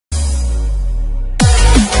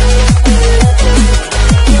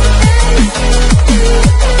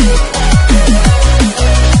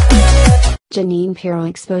Jeanine Pirro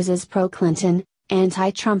exposes pro-Clinton,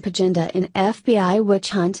 anti-Trump agenda in FBI witch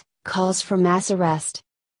hunt, calls for mass arrest.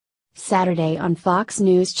 Saturday on Fox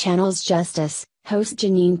News Channel's Justice, host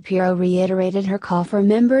Jeanine Pirro reiterated her call for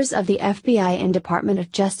members of the FBI and Department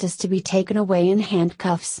of Justice to be taken away in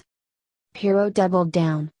handcuffs. Pirro doubled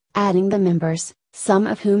down, adding the members, some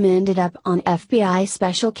of whom ended up on FBI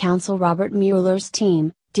Special Counsel Robert Mueller's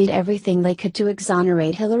team, did everything they could to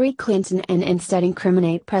exonerate Hillary Clinton and instead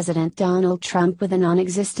incriminate President Donald Trump with a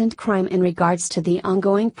non-existent crime in regards to the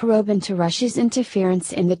ongoing probe into Russia's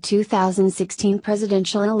interference in the 2016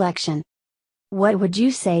 presidential election. "What would you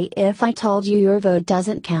say if I told you your vote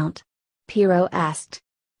doesn't count?" Pirro asked.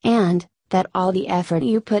 "And, that all the effort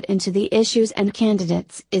you put into the issues and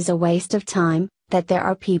candidates is a waste of time, that there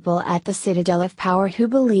are people at the citadel of power who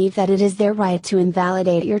believe that it is their right to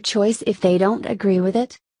invalidate your choice if they don't agree with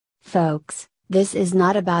it? Folks, this is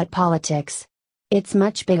not about politics. It's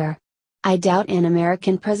much bigger. I doubt in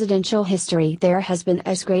American presidential history there has been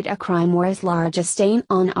as great a crime or as large a stain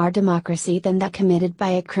on our democracy than that committed by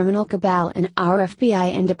a criminal cabal in our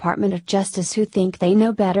FBI and Department of Justice who think they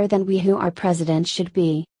know better than we who our president should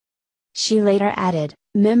be." She later added,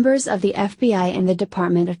 "Members of the FBI and the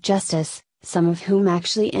Department of Justice, some of whom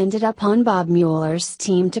actually ended up on Bob Mueller's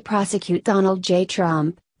team to prosecute Donald J.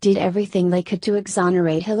 Trump, did everything they could to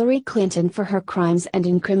exonerate Hillary Clinton for her crimes and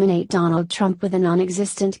incriminate Donald Trump with a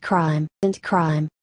non-existent crime.